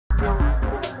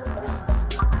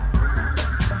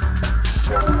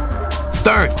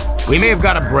Stern, we may have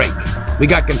got a break. We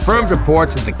got confirmed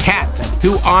reports that the Cats have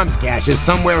 2 arms caches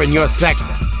somewhere in your sector.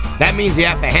 That means you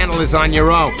have to handle this on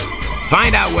your own.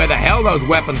 Find out where the hell those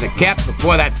weapons are kept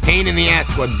before that pain-in-the-ass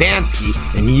Wodansky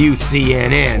and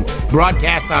UCNN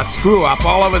broadcast our screw-up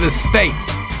all over the state.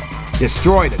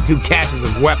 Destroy the 2 caches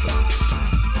of weapons.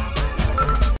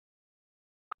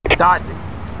 Darcy,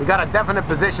 we got a definite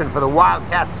position for the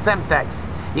Wildcat Semtex.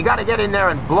 You gotta get in there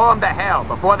and blow them to hell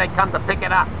before they come to pick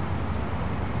it up.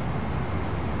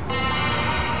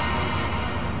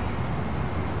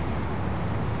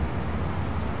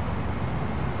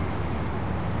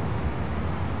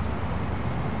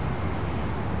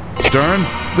 Stern,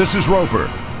 this is Roper.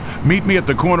 Meet me at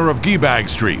the corner of Geebag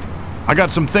Street. I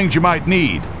got some things you might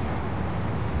need.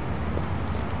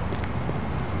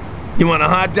 You want a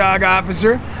hot dog,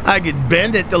 officer? I could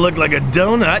bend it to look like a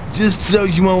donut just so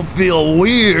you won't feel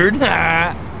weird. You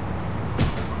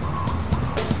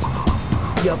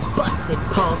busted,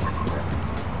 punk.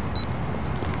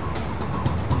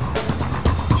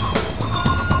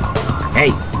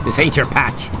 Hey, this ain't your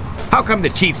patch. How come the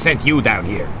chief sent you down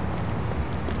here?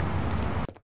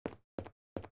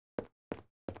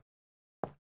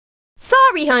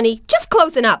 Sorry, honey. Just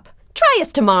closing up. Try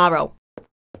us tomorrow.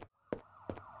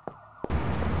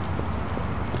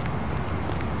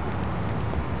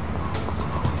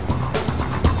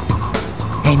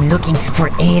 I'm looking for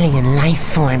alien life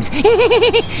forms.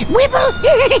 Wibble!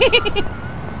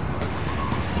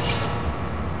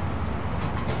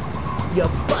 You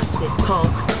busted, punk.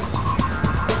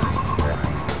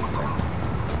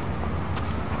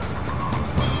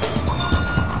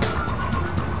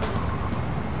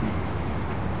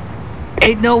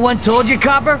 Ain't no one told you,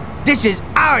 Copper? This is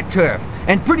our turf,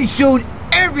 and pretty soon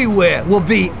everywhere will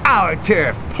be our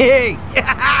turf. Hey!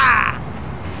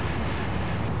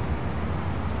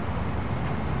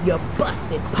 You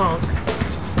busted, punk.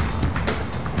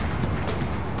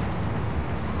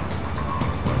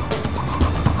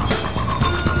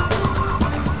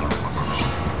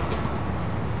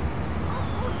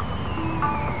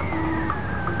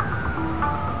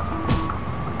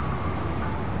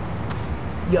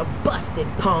 You busted,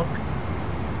 punk.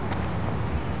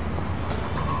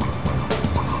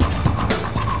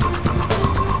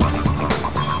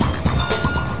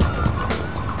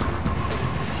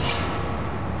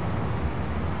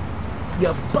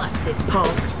 You busted,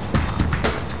 punk.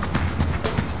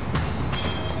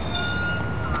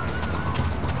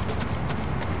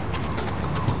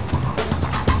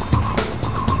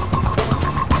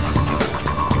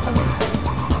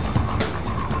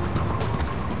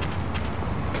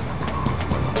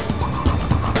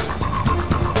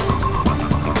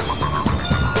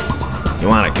 You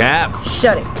want a cab?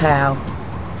 Shut it, pal.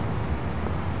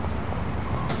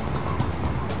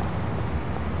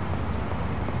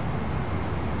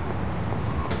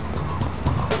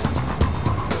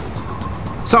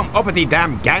 Some uppity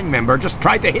damn gang member just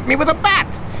tried to hit me with a bat.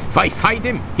 If I find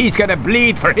him, he's gonna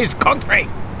bleed for his country.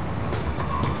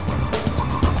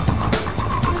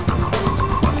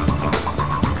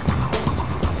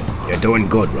 You're doing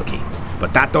good, rookie.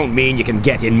 But that don't mean you can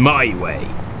get in my way.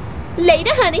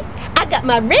 Later, honey. I got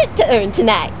my rent to earn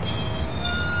tonight.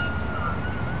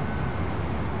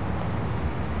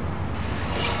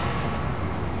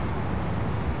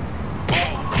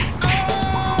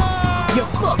 You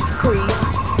booked, creep.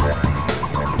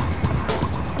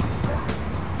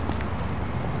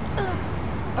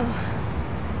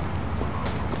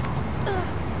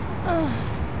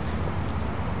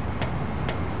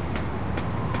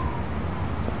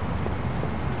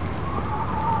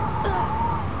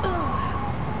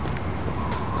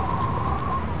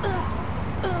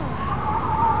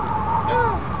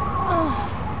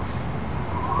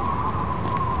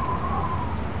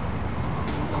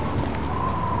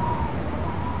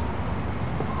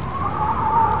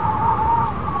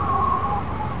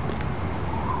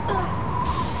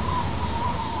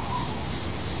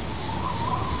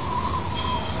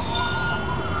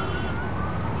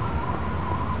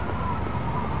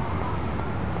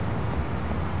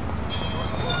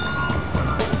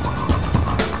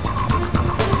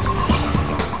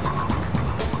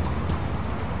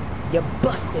 You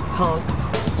busted, punk.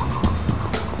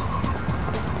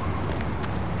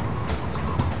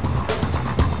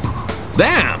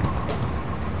 Damn!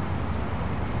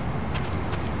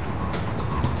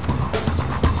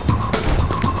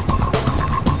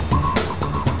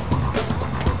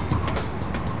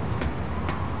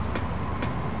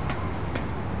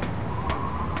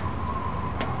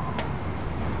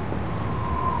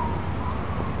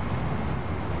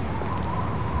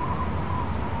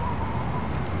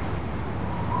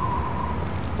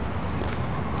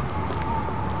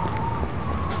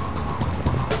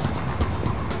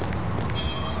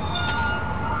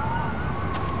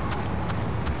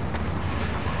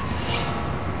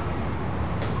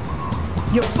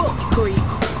 You're booked, creep.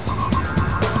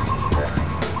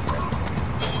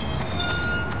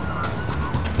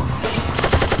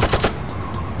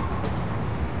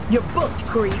 You're booked,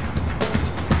 creep.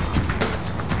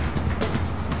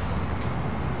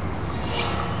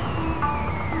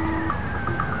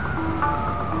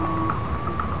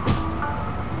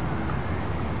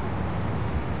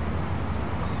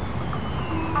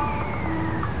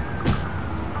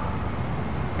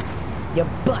 You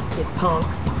busted, punk.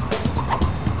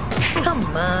 Come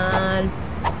on.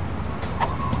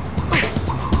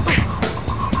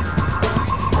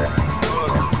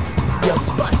 You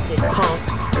busted, punk.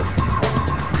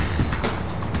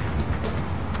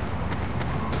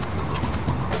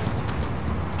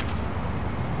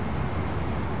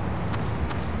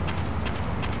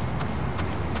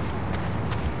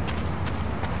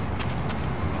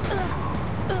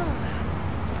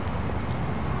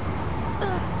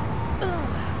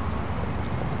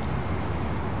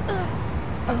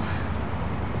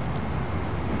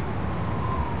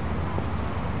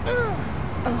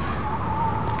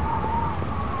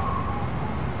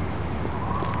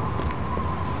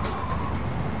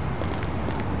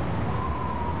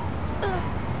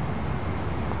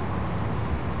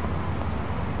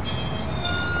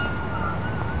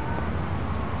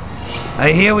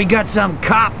 I hear we got some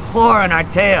cop whore on our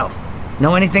tail.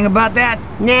 Know anything about that?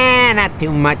 Nah, not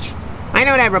too much. I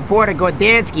know that reporter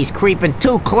Gordansky's creeping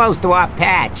too close to our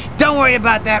patch. Don't worry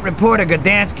about that reporter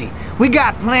Godansky. We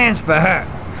got plans for her.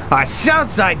 Our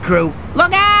Southside crew.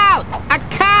 Look out! A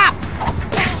cop!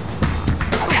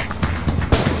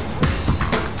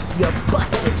 You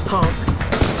busted, punk.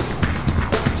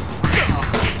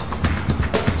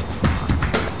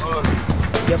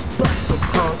 You busted,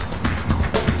 punk.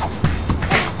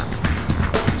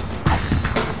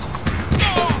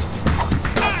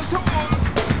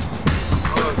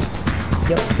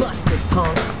 You busted,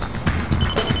 punk.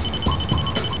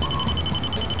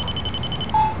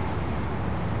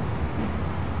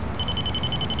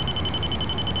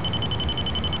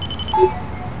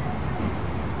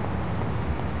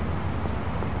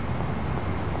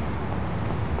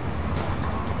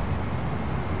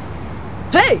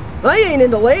 Hey, I ain't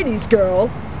into ladies, girl.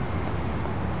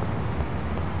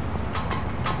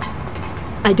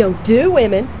 I don't do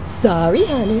women. Sorry,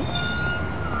 honey.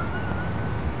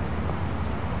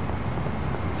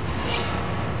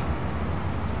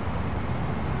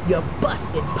 You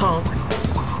busted, punk.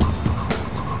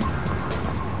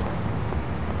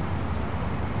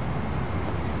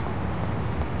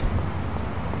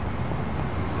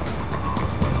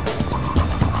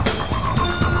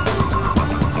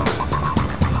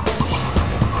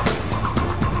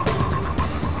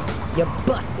 You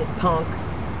busted, punk.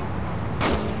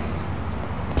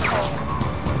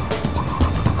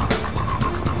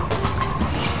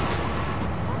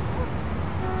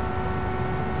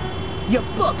 You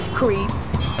booked, creep.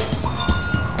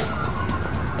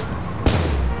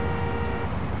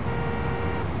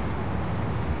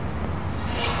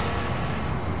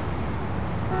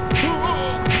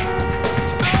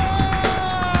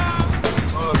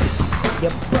 You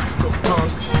busted,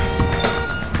 punk.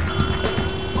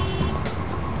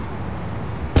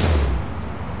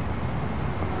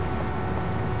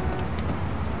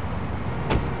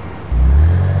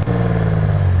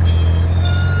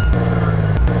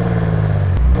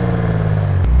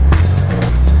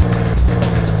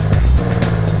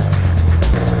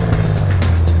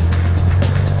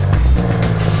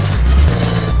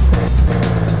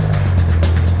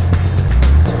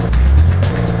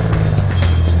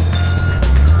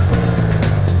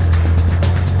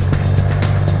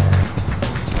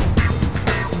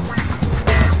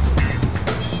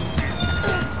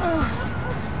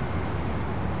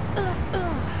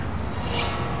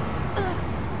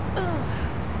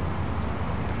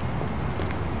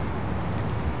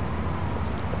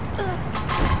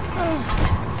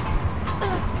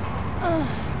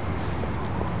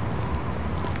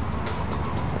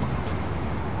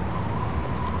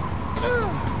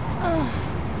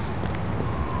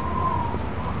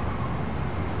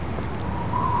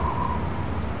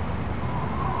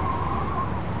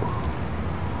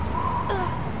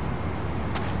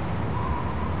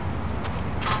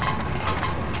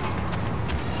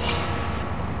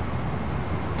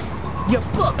 You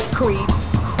booked, creep.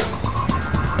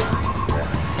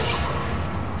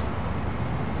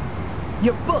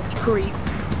 You booked, creep.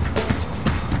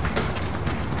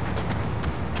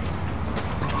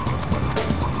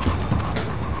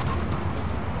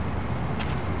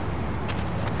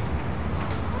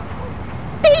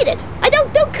 Beat it! I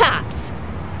don't do cops!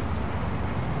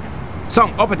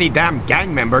 Some uppity damn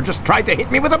gang member just tried to hit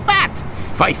me with a bat.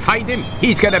 If I find him,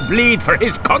 he's gonna bleed for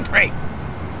his country.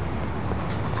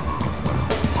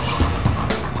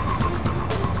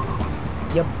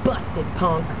 You busted,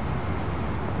 punk.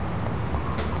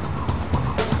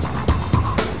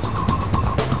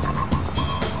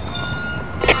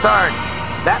 Stern,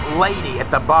 that lady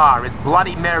at the bar is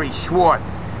Bloody Mary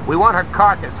Schwartz. We want her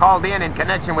carcass hauled in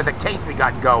connection with the case we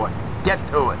got going. Get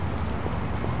to it.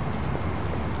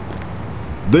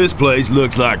 This place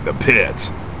looks like the pits.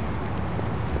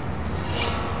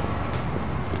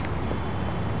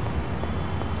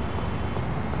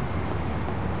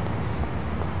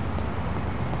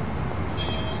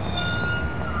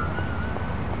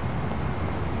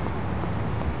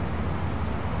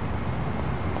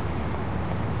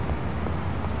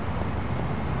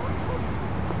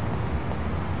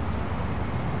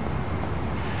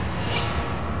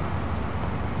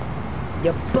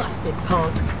 You busted,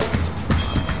 punk.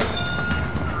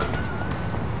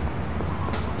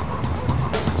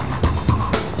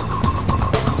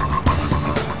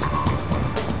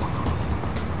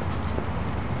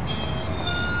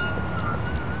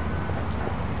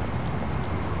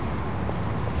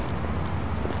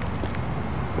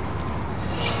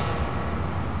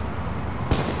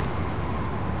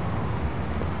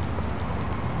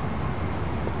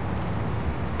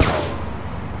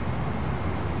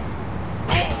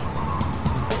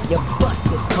 You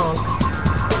busted, punk.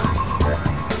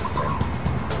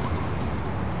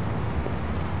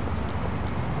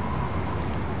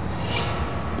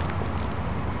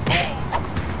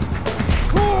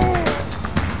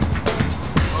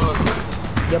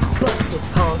 You busted,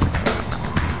 punk.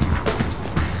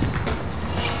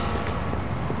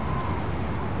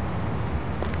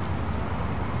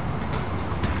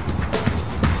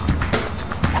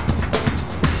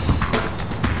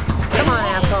 Come on,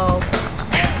 asshole.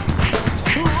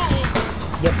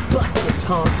 You busted,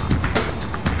 punk.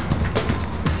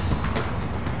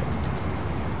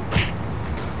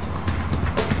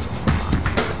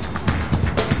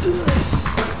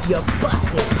 You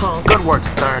busted, punk. Good work,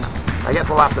 Stern. I guess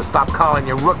we'll have to stop calling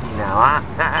you rookie now,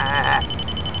 huh?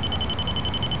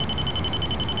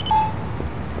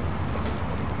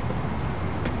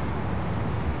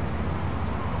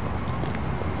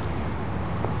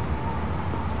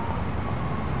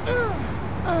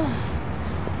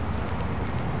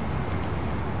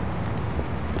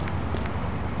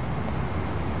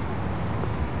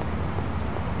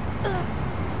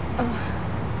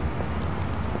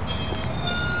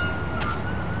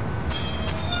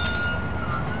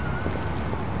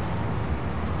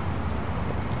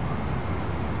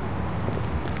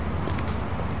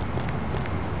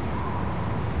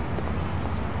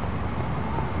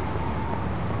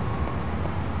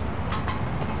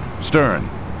 Stern,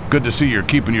 good to see you're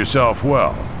keeping yourself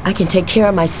well. I can take care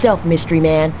of myself, mystery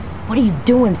man. What are you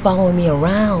doing following me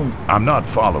around? I'm not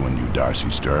following you, Darcy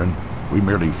Stern. We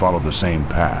merely follow the same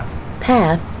path.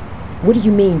 Path? What do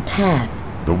you mean, path?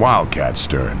 The Wildcats,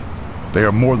 Stern. They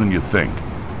are more than you think.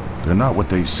 They're not what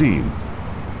they seem.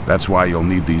 That's why you'll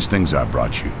need these things I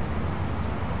brought you.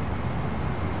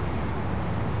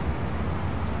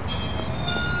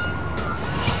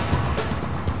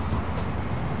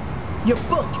 You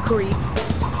booked, creep.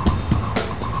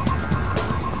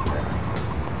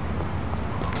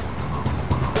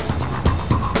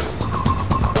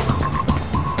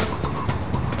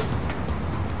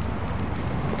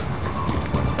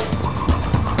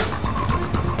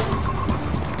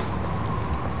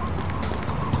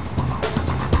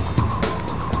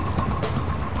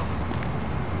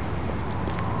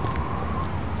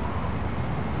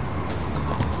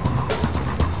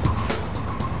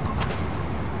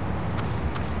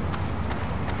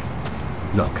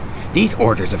 Look, these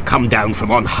orders have come down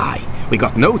from on high. We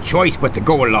got no choice but to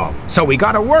go along. So we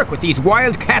gotta work with these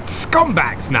Wildcat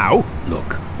scumbags now.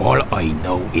 Look, all I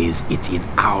know is it's in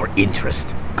our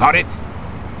interest. Got it?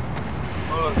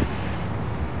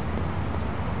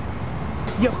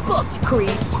 You booked, creep.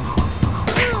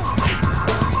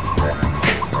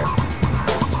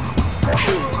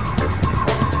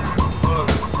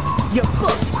 You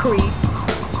booked, creep.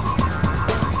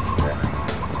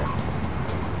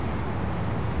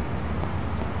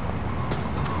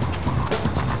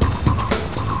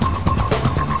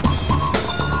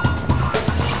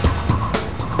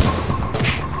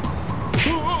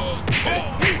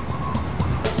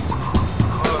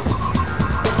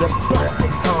 You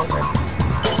busted, punk.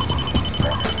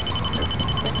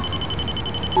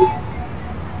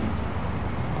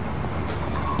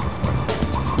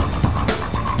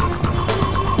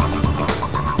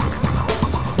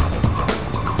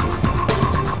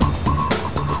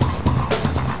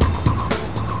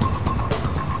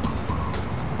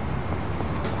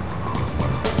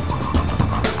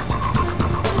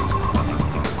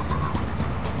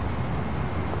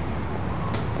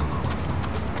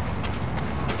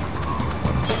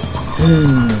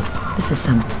 This is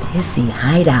some pissy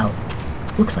hideout.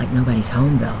 Looks like nobody's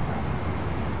home, though.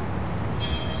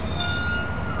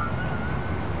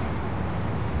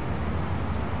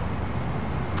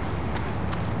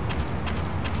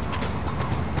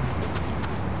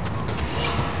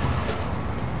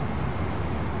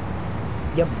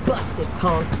 You busted,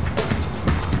 punk.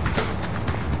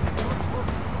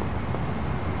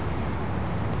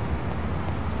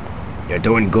 You're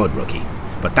doing good, rookie.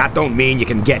 But that don't mean you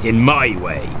can get in my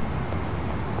way.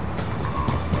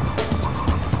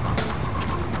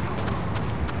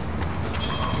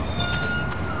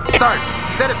 Start!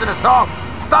 Citizen assault!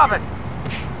 Stop it!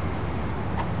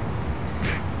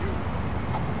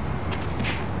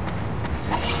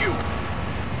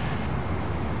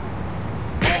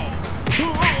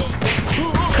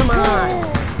 Come on.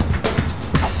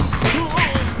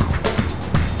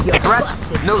 You Threat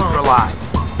busted, punk. neutralized.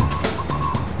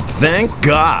 Thank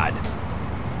God.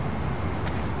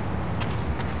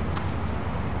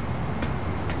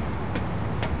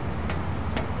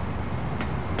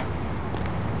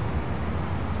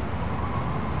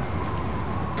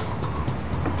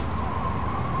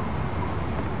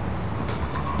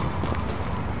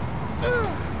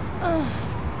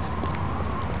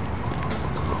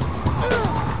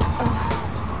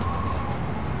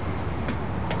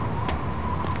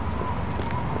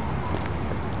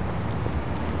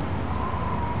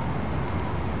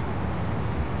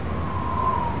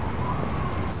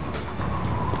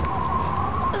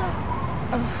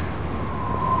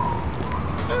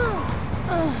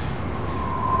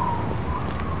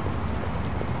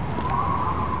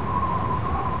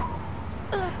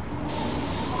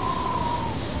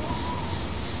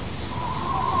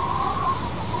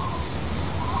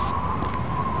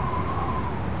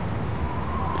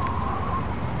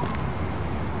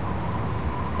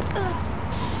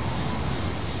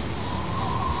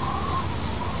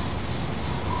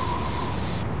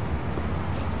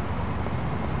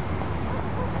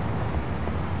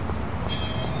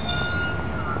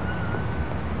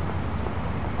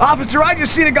 Officer, I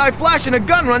just seen a guy flashing a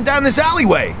gun run down this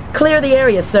alleyway. Clear the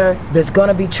area, sir. There's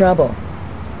gonna be trouble.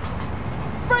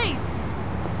 Freeze!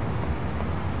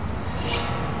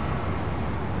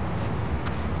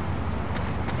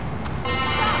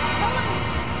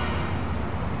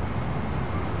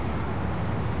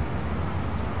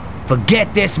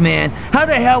 Forget this, man. How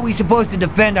the hell are we supposed to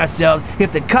defend ourselves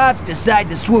if the cops decide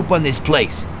to swoop on this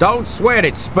place? Don't sweat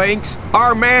it, Spinks.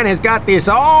 Our man has got this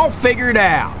all figured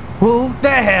out. Who the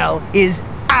hell is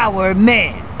our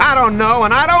man? I don't know,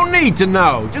 and I don't need to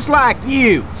know, just like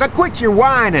you. So quit your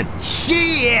whining.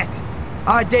 Shit!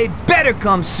 Our day better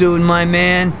come soon, my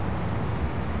man.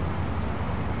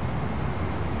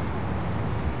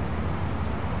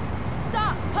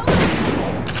 Stop!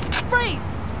 Police! Freeze!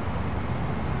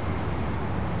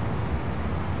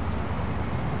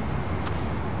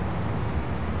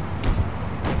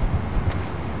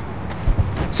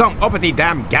 Some uppity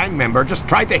damn gang member just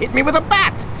tried to hit me with a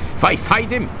bat. If I fight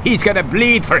him, he's gonna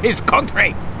bleed for his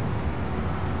country.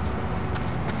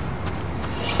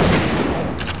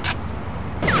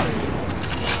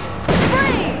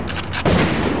 Freeze!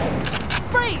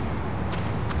 Freeze!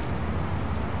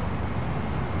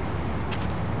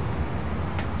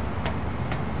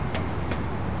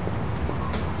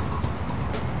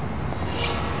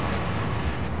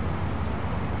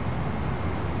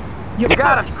 You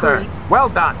got him, sir. Well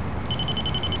done.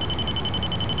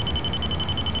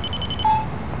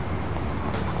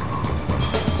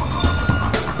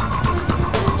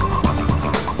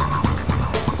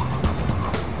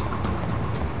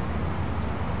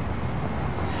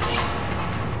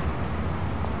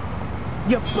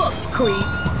 You're booked, creep.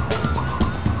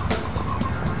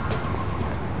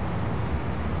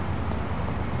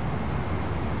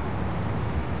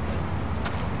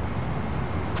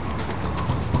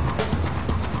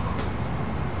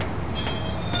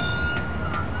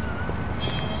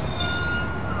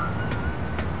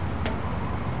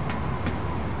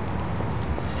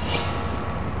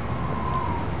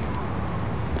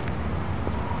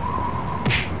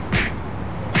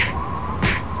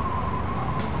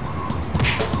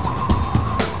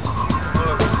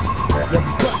 You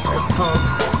busted, punk.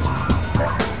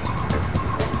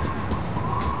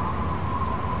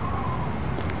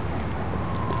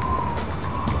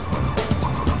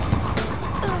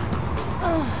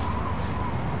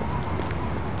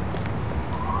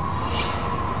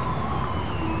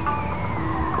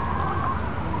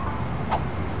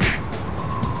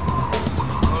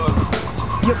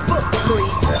 You booked,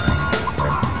 creep.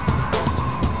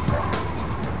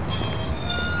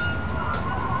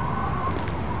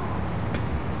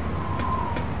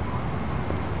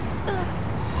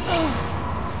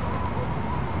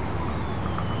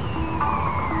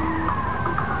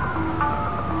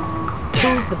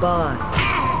 Who's the boss?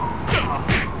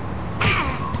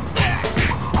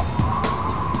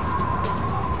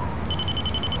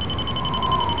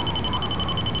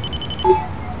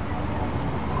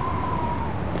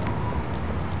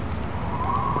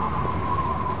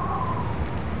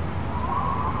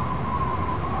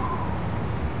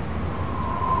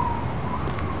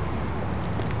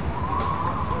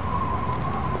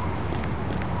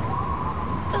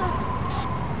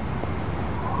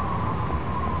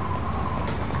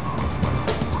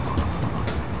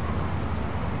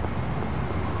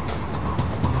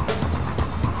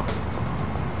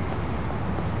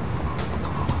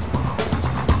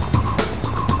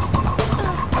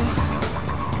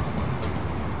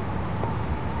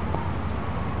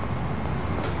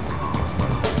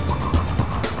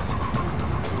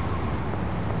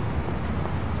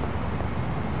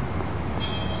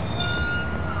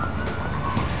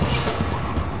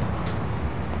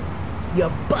 You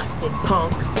busted,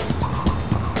 punk!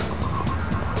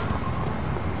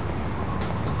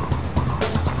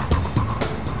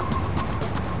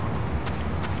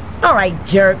 All right,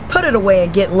 jerk, put it away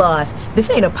and get lost. This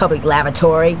ain't a public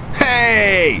lavatory.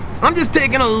 Hey! I'm just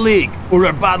taking a leak. Or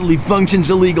are bodily functions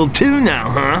illegal too now,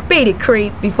 huh? Beat it,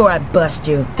 creep, before I bust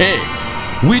you. Hey,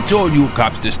 we told you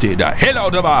cops to stay the hell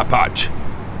out of our patch.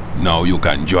 Now you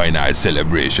can join our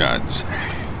celebrations.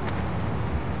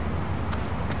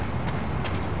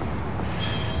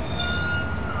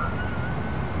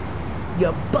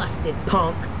 You busted,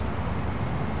 punk!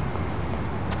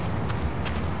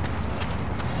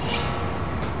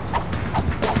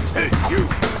 Hey, you!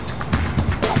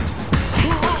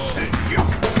 Hey, you!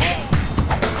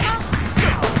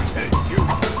 Hey, you!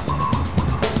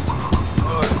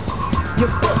 You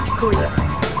booked, creep!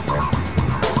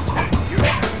 Hey, you!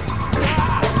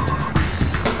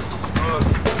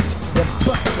 You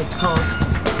busted, punk!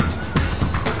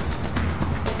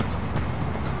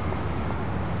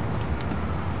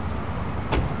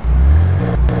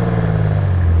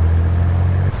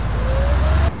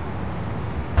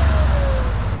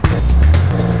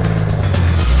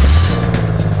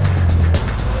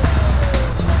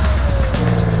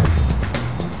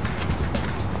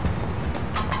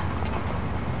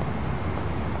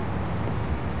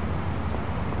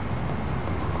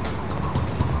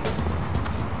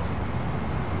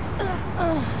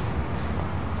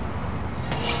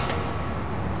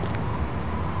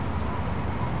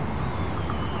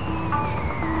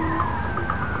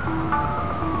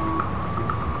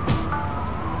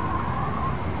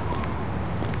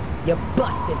 You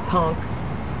busted, punk!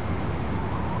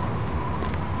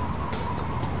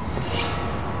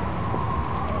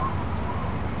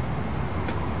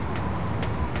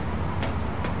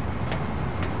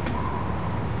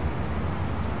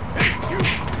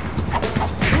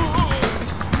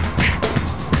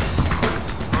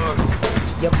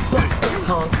 You busted,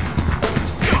 punk!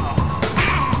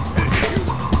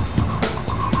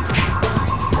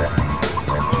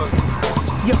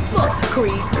 You booked,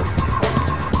 creep!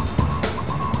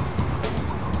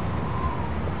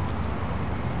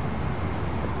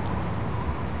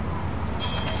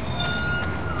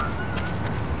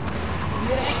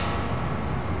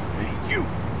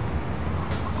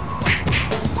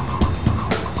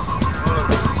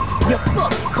 You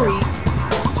booked, creep!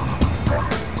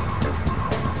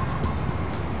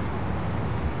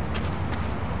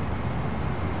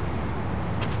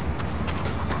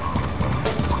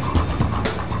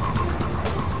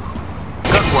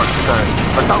 Good work, Stern,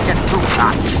 but don't get too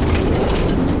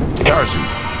cocky. Darcy,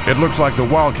 it looks like the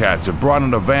Wildcats have brought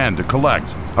in a van to collect.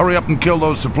 Hurry up and kill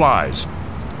those supplies.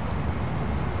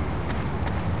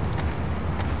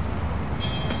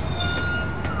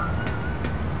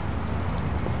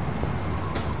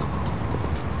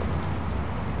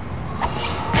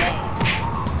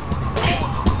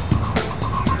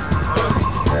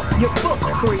 You booked,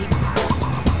 creep!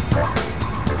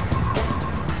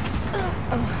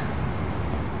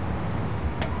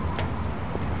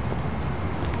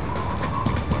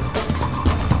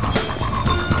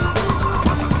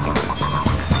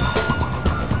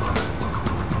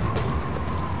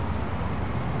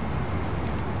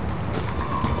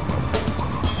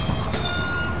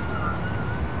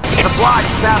 Supply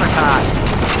sabotage.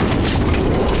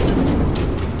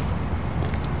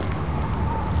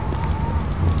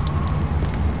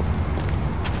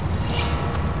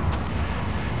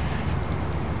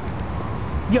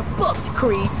 You booked,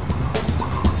 creep!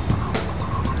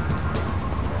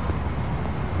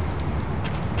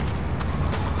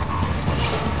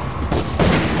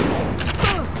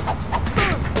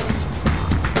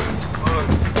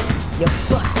 You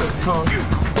busted, punk!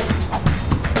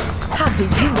 How do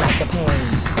you like the pain?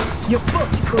 You're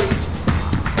booked, creep.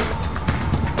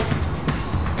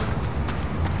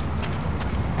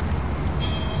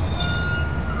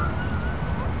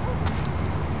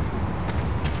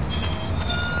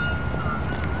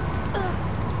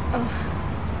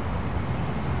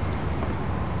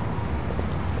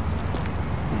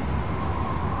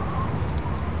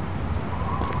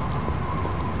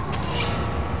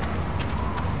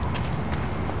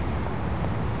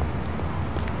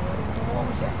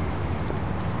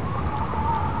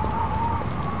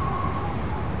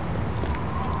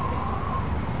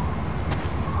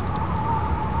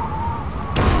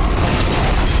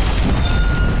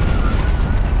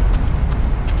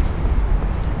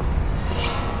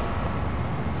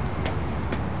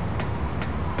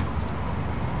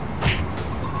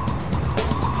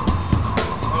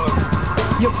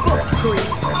 You're booked, creep.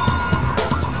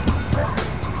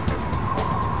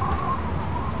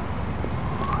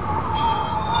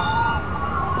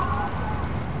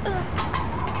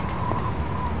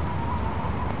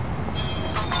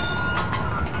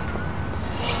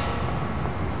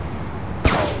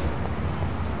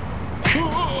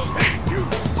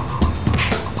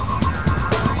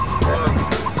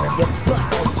 You're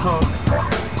busted, punk.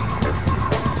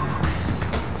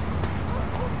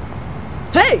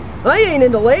 Hey, I ain't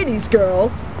into ladies, girl.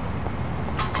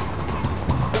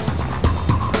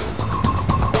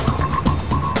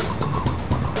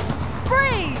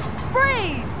 Freeze!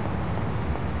 Freeze!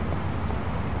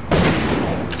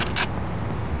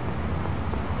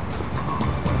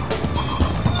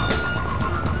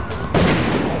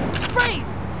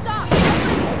 Freeze! Stop!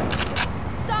 Police!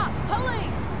 Stop!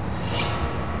 Police!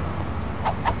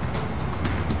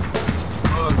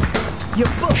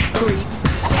 You're booked, creep.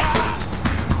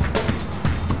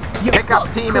 You're Pickup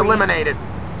booked, team creep. eliminated.